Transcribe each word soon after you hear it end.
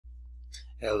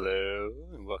Hello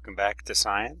and welcome back to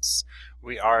Science.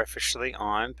 We are officially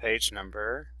on page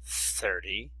number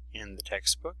 30 in the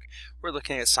textbook. We're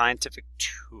looking at scientific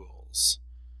tools.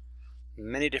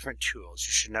 Many different tools.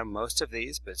 You should know most of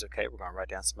these, but it's okay. We're going to write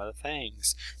down some other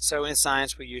things. So in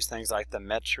science we use things like the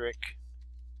metric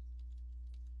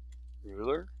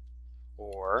ruler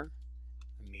or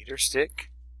meter stick.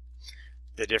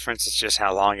 The difference is just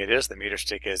how long it is. The meter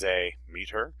stick is a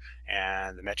meter,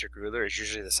 and the metric ruler is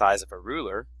usually the size of a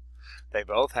ruler. They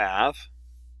both have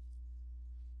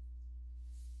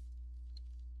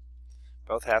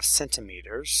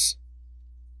centimeters.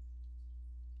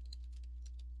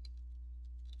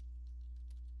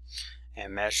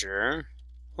 And measure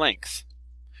length,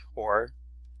 or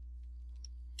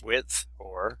width,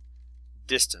 or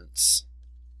distance,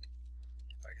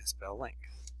 if I can spell length.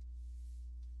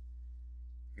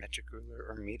 Metric ruler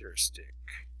or meter stick.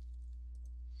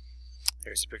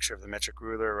 There's a picture of the metric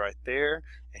ruler right there,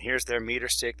 and here's their meter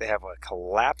stick. They have a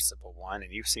collapsible one,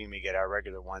 and you've seen me get our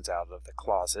regular ones out of the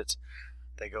closet.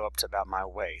 They go up to about my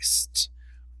waist.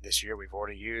 This year we've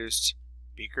already used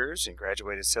beakers and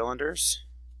graduated cylinders.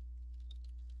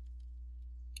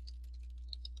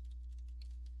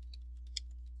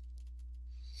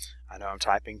 I know I'm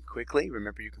typing quickly.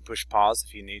 Remember, you can push pause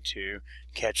if you need to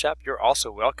catch up. You're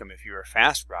also welcome, if you're a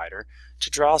fast writer, to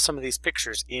draw some of these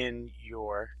pictures in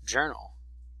your journal.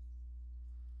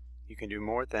 You can do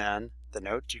more than the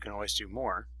note. You can always do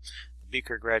more. The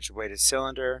beaker graduated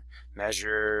cylinder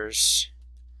measures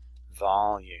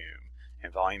volume,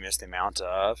 and volume is the amount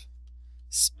of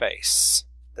space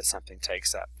that something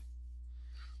takes up.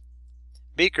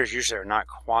 Beakers usually are not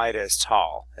quite as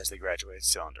tall as the graduated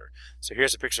cylinder. So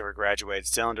here's a picture of a graduated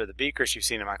cylinder. The beakers you've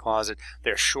seen in my closet,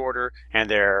 they're shorter and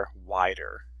they're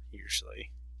wider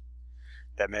usually.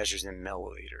 That measures in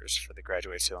milliliters for the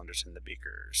graduated cylinders and the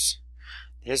beakers.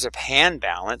 Here's a pan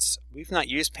balance. We've not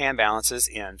used pan balances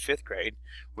in 5th grade.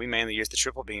 We mainly use the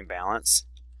triple beam balance.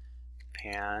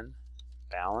 Pan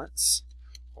balance,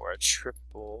 or a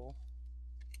triple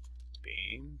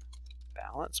beam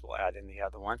balance. We'll add in the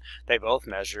other one. They both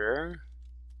measure,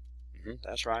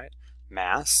 that's right,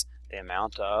 mass, the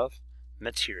amount of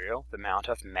material, the amount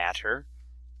of matter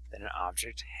that an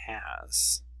object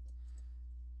has.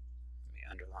 Let me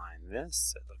underline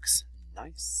this. It looks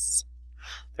nice.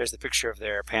 There's the picture of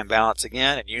their pan balance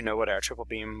again, and you know what our triple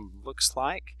beam looks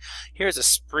like. Here's a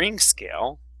spring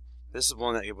scale. This is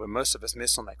one that most of us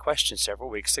missed on that question several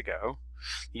weeks ago.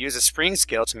 You use a spring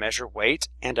scale to measure weight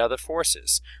and other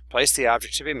forces. Place the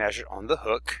object to be measured on the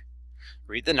hook.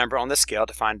 Read the number on the scale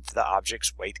to find the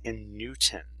object's weight in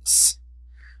newtons.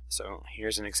 So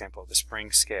here's an example of the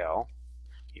spring scale.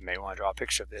 You may want to draw a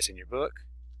picture of this in your book.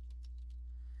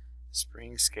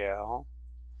 Spring scale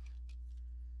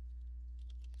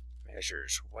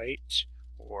measures weight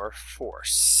or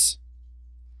force.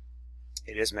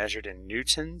 It is measured in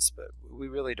newtons, but we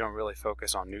really don't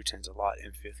focus on newtons a lot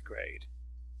in 5th grade.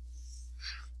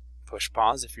 Push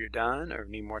pause if you're done or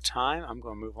need more time. I'm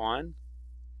going to move on.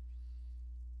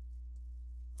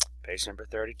 Page number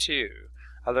 32.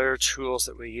 Other tools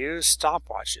that we use,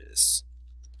 stopwatches.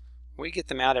 We get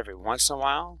them out every once in a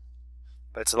while,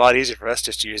 but it's a lot easier for us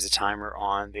just to use the timer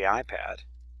on the iPad.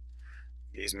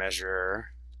 These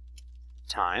measure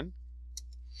time.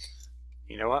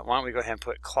 You know what? Why don't we go ahead and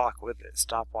put clock with it?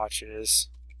 Stopwatches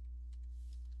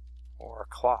or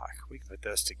clock. We can put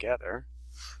those together.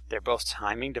 They're both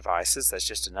timing devices. That's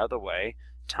just another way.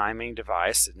 Timing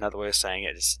device, another way of saying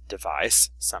it is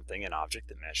device, something, an object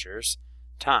that measures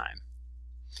time.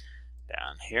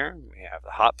 Down here we have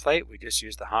the hot plate. We just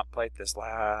used the hot plate this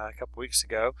couple weeks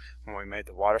ago when we made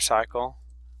the water cycle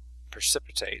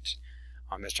precipitate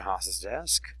on Mr. Haas's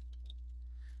desk.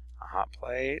 A hot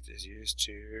plate is used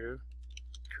to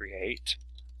create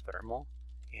thermal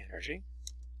energy.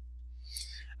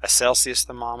 A Celsius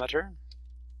thermometer.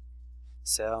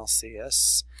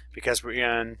 Celsius, because we're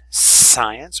in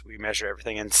science, we measure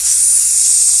everything in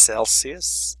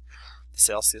Celsius. The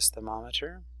Celsius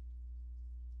thermometer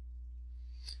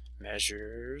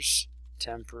measures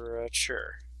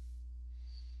temperature.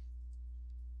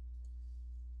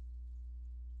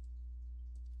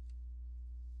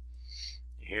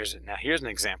 Here's an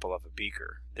example of a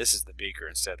beaker. This is the beaker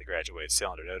instead of the graduated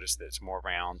cylinder. Notice that it's more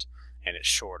round and it's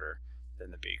shorter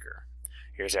than the beaker.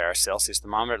 Here's our Celsius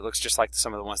thermometer. It looks just like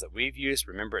some of the ones that we've used.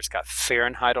 Remember, it's got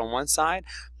Fahrenheit on one side,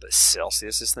 but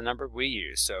Celsius is the number we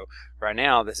use. So right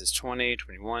now this is 20,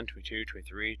 21, 22,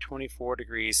 23, 24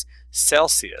 degrees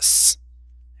Celsius,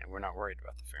 and we're not worried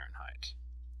about the Fahrenheit.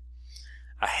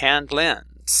 A hand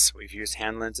lens. We've used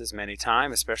hand lenses many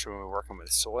times, especially when we're working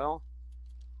with soil.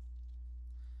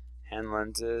 Hand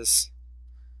lenses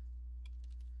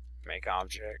make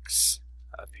objects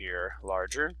appear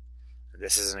larger.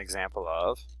 This is an example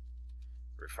of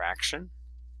refraction.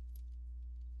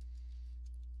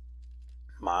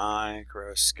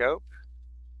 Microscope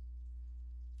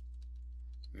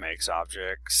makes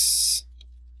objects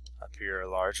appear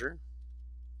larger.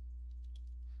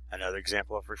 Another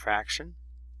example of refraction.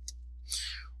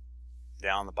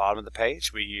 Down the bottom of the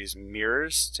page, we use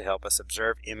mirrors to help us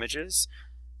observe images.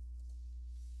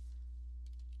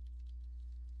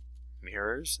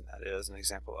 Mirrors, and that is an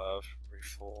example of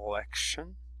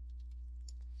reflection.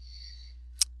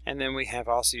 And then we have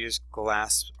also used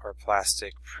glass or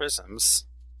plastic prisms.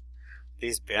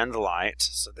 These bend light,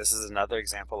 so this is another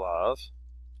example of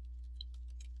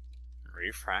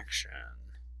refraction.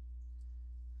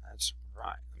 That's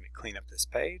right. Let me clean up this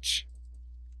page.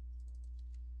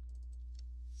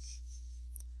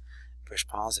 Push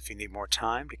pause if you need more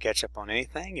time to catch up on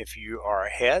anything. If you are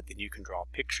ahead, then you can draw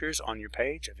pictures on your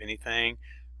page of anything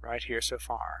right here so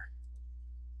far.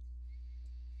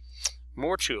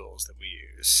 More tools that we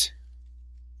use.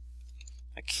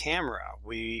 A camera.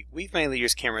 We've mainly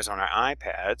used cameras on our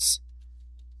iPads.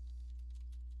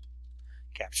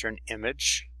 Capture an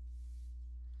image.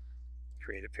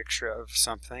 Create a picture of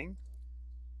something.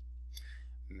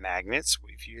 Magnets.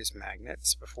 We've used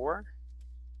magnets before.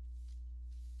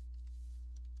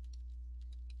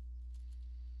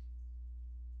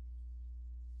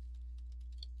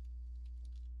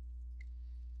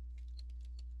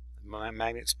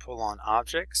 Magnets pull on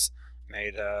objects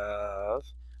made of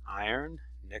iron,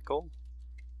 nickel,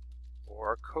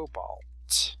 or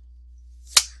cobalt.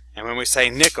 And when we say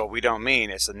nickel, we don't mean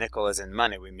it's a nickel as in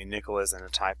money. We mean nickel as in a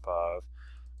type of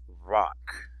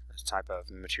rock, a type of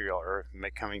material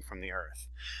coming from the earth.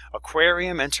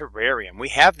 Aquarium and terrarium. We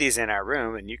have these in our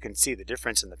room, and you can see the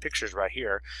difference in the pictures right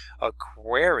here.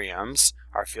 Aquariums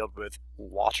are filled with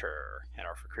water and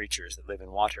are for creatures that live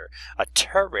in water. A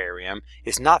terrarium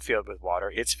is not filled with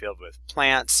water. It's filled with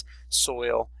plants,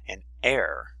 soil, and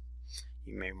air.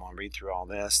 You may want to read through all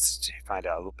this to find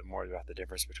out a little bit more about the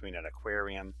difference between an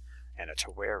aquarium and a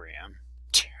terrarium.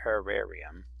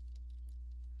 Terrarium.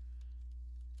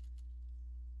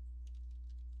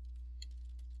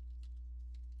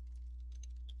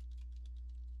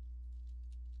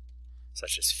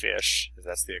 Such as fish,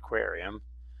 that's the aquarium.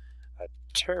 A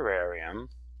terrarium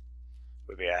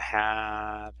would be a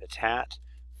habitat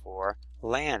for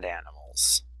land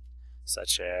animals,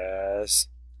 such as,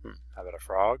 how about a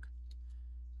frog,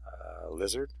 a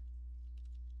lizard,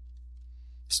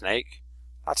 snake,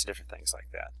 lots of different things like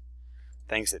that.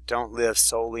 Things that don't live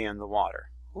solely in the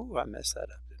water. Ooh, I messed that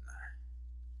up, didn't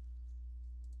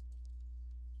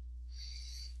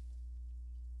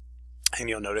I? And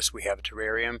you'll notice we have a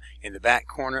terrarium in the back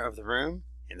corner of the room,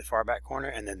 in the far back corner,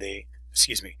 and then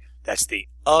that's the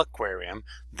aquarium.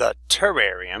 The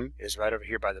terrarium is right over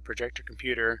here by the projector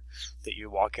computer that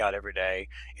you walk out every day.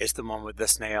 It's the one with the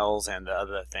snails and the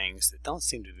other things that don't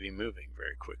seem to be moving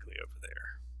very quickly over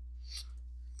there.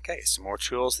 Okay, some more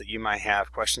tools that you might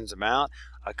have questions about.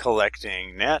 A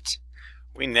collecting net.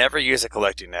 We never use a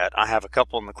collecting net. I have a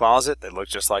couple in the closet that look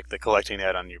just like the collecting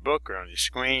net on your book or on your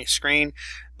screen,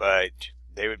 but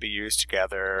they would be used to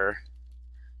gather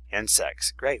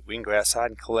insects. Great, we can go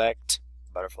outside and collect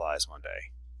butterflies one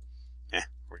day.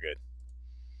 We're good.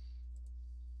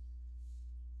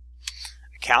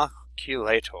 A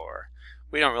calculator.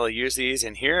 We don't really use these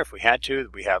in here. If we had to,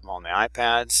 we have them on the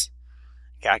iPads.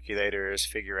 Calculators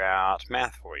figure out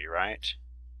math for you, right?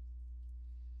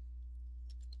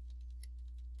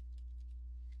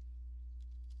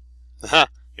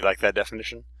 You like that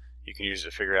definition? You can use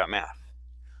it to figure out math.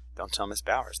 Don't tell Miss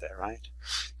Bowers that, right?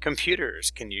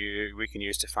 Computers we can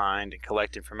use to find and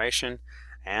collect information,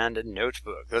 and a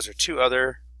notebook. Those are two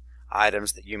other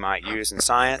items that you might use in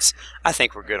science. I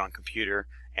think we're good on computer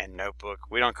and notebook.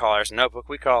 We don't call ours a notebook.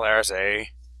 We call ours a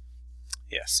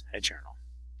journal.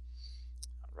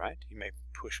 All right. You may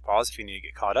push pause if you need to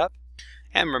get caught up.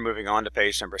 And we're moving on to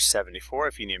page number 74.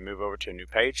 If you need to move over to a new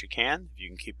page, you can. If you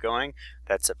can keep going,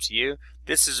 that's up to you.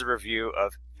 This is a review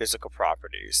of physical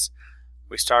properties.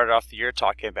 We started off the year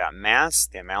talking about mass,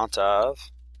 the amount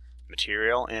of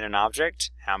material in an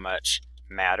object, how much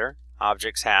matter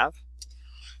objects have.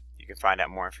 You can find out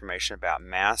more information about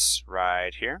mass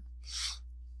right here.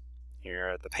 Here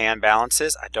are the pan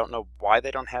balances. I don't know why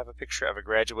they don't have a picture of a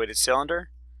graduated cylinder.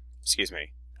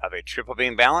 Of a triple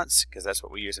beam balance, because that's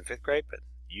what we use in 5th grade, but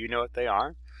you know what they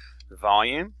are.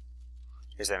 Volume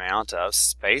is the amount of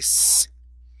space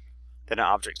that an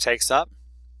object takes up.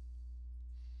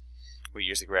 We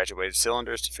use the graduated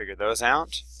cylinders to figure those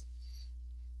out.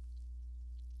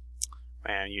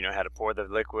 and you know how to pour the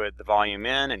liquid, the volume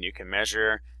in, and you can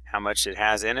measure how much it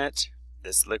has in it.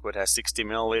 This liquid has 60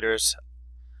 milliliters.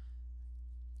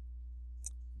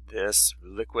 This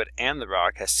liquid and the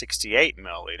rock has 68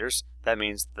 milliliters. That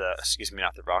means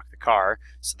not the rock, the car.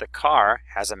 So the car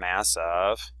has a mass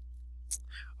of,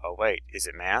 oh wait, is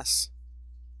it mass?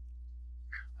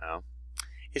 Well,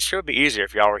 it sure would be easier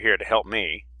if y'all were here to help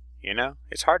me. You know,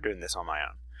 it's hard doing this on my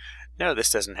own. No, this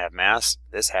doesn't have mass.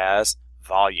 This has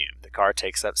volume. The car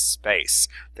takes up space.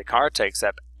 The car takes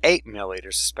up 8 milliliters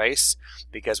of space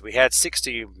because we had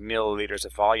 60 milliliters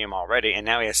of volume already, and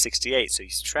now we have 68. So you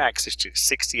subtract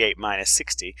 68 minus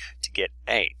 60 to get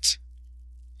 8.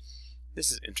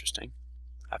 This is interesting.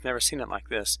 I've never seen it like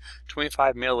this.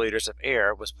 25 milliliters of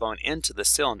air was blown into the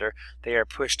cylinder. The air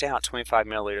pushed out 25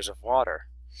 milliliters of water.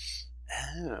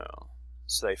 Oh.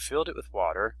 So they filled it with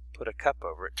water, put a cup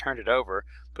over it, turned it over,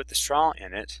 put the straw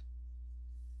in it.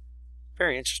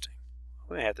 Very interesting.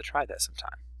 We may have to try that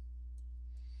sometime.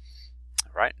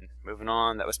 Alright, moving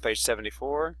on. That was page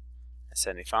 74 and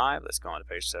 75. Let's go on to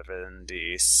page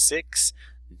 76.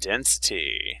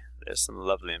 Density. There's some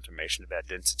lovely information about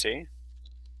density.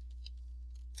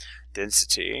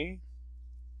 Density.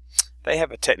 They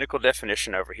have a technical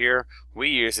definition over here. We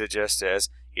use it just as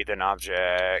either an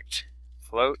object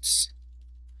floats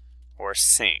or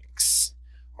sinks,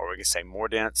 or we can say more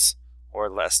dense or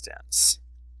less dense.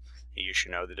 You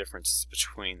should know the differences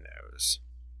between those.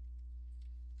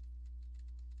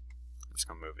 I'm just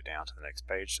going to move it down to the next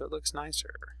page so it looks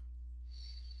nicer.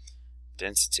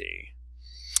 Density.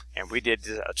 And we did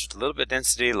just a little bit of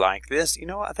density like this. You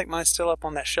know what? I think mine's still up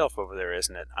on that shelf over there,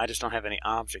 isn't it? I just don't have any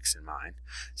objects in mine.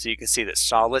 So you can see that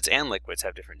solids and liquids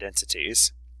have different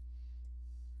densities.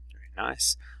 Very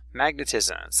nice.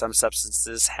 Magnetism. Some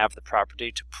substances have the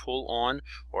property to pull on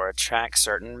or attract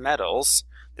certain metals.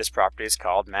 This property is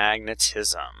called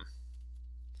magnetism.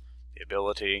 The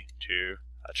ability to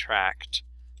attract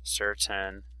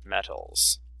certain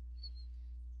metals.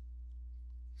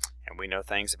 And we know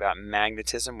things about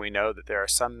magnetism. We know that there are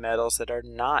some metals that are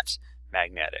not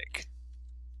magnetic.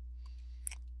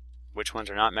 Which ones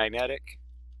are not magnetic?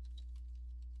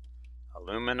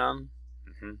 Aluminum.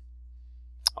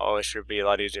 Oh, it should be a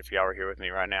lot easier if y'all were here with me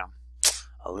right now.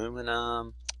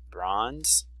 Aluminum,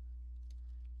 bronze,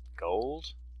 gold.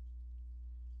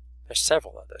 There's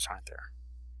several of those, aren't there?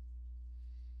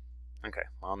 Okay,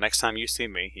 well, next time you see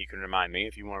me, you can remind me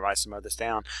if you want to write some others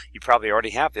down. You probably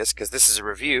already have this because this is a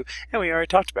review, and we already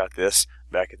talked about this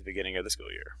back at the beginning of the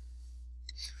school year.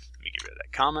 Let me get rid of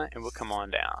that comma, and we'll come on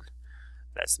down.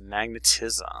 That's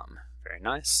magnetism. Very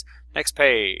nice. Next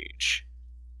page.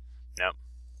 Nope.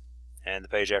 And the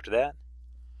page after that?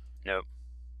 Nope.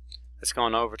 Let's go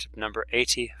on over to number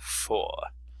 84.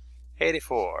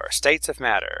 84. States of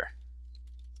matter.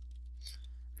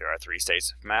 There are 3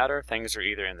 states of matter. Things are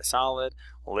either in the solid,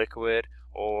 liquid,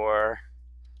 or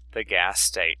the gas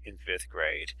state in 5th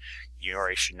grade. You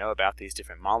already should know about these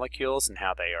different molecules and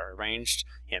how they are arranged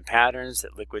in patterns,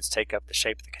 that liquids take up the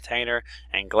shape of the container,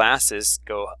 and gases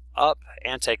go up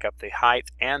and take up the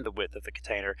height and the width of the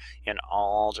container in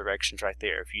all directions right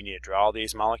there. If you need to draw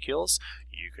these molecules,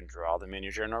 you can draw them in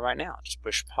your journal right now. Just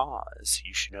push pause.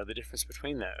 You should know the difference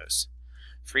between those.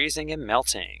 Freezing and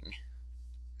melting.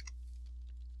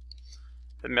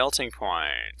 The melting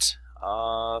point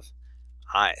of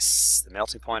ice. The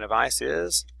melting point of ice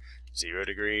is 0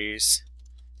 degrees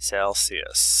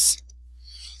Celsius.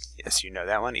 Yes, you know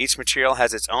that one. Each material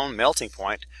has its own melting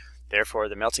point. Therefore,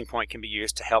 the melting point can be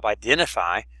used to help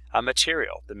identify a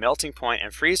material. The melting point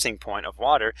and freezing point of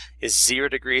water is 0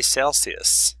 degrees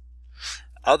Celsius.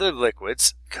 Other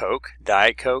liquids, Coke,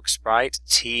 Diet Coke, Sprite,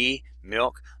 tea,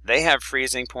 milk, they have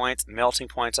freezing points, melting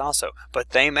points also,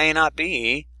 but they may not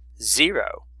be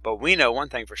 0. But we know one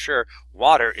thing for sure,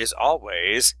 water is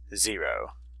always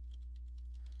 0.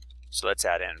 So let's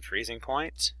add in freezing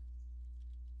point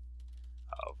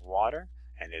of water,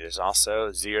 and it is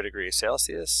also 0 degrees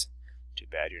Celsius. Too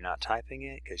bad you're not typing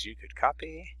it, because you could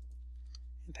copy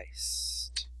and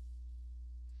paste.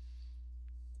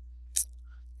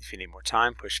 If you need more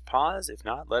time, push pause. If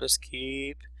not, let us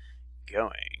keep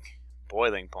going.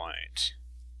 Boiling point.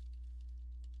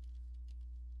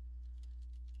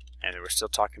 And we're still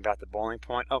talking about the boiling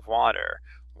point of water.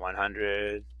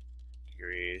 100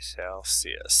 degrees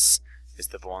Celsius is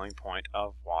the boiling point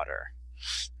of water.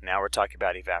 Now we're talking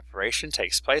about evaporation.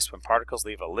 Takes place when particles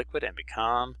leave a liquid and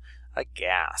become a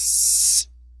gas.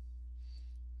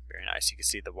 Very nice. You can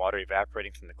see the water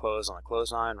evaporating from the clothes on the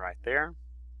clothesline right there.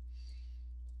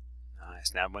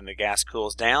 Nice. Now when the gas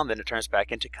cools down, then it turns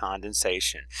back into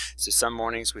condensation. So some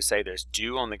mornings we say there's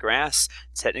dew on the grass.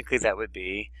 Technically that would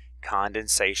be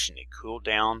condensation. It cooled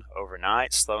down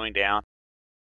overnight, slowing down,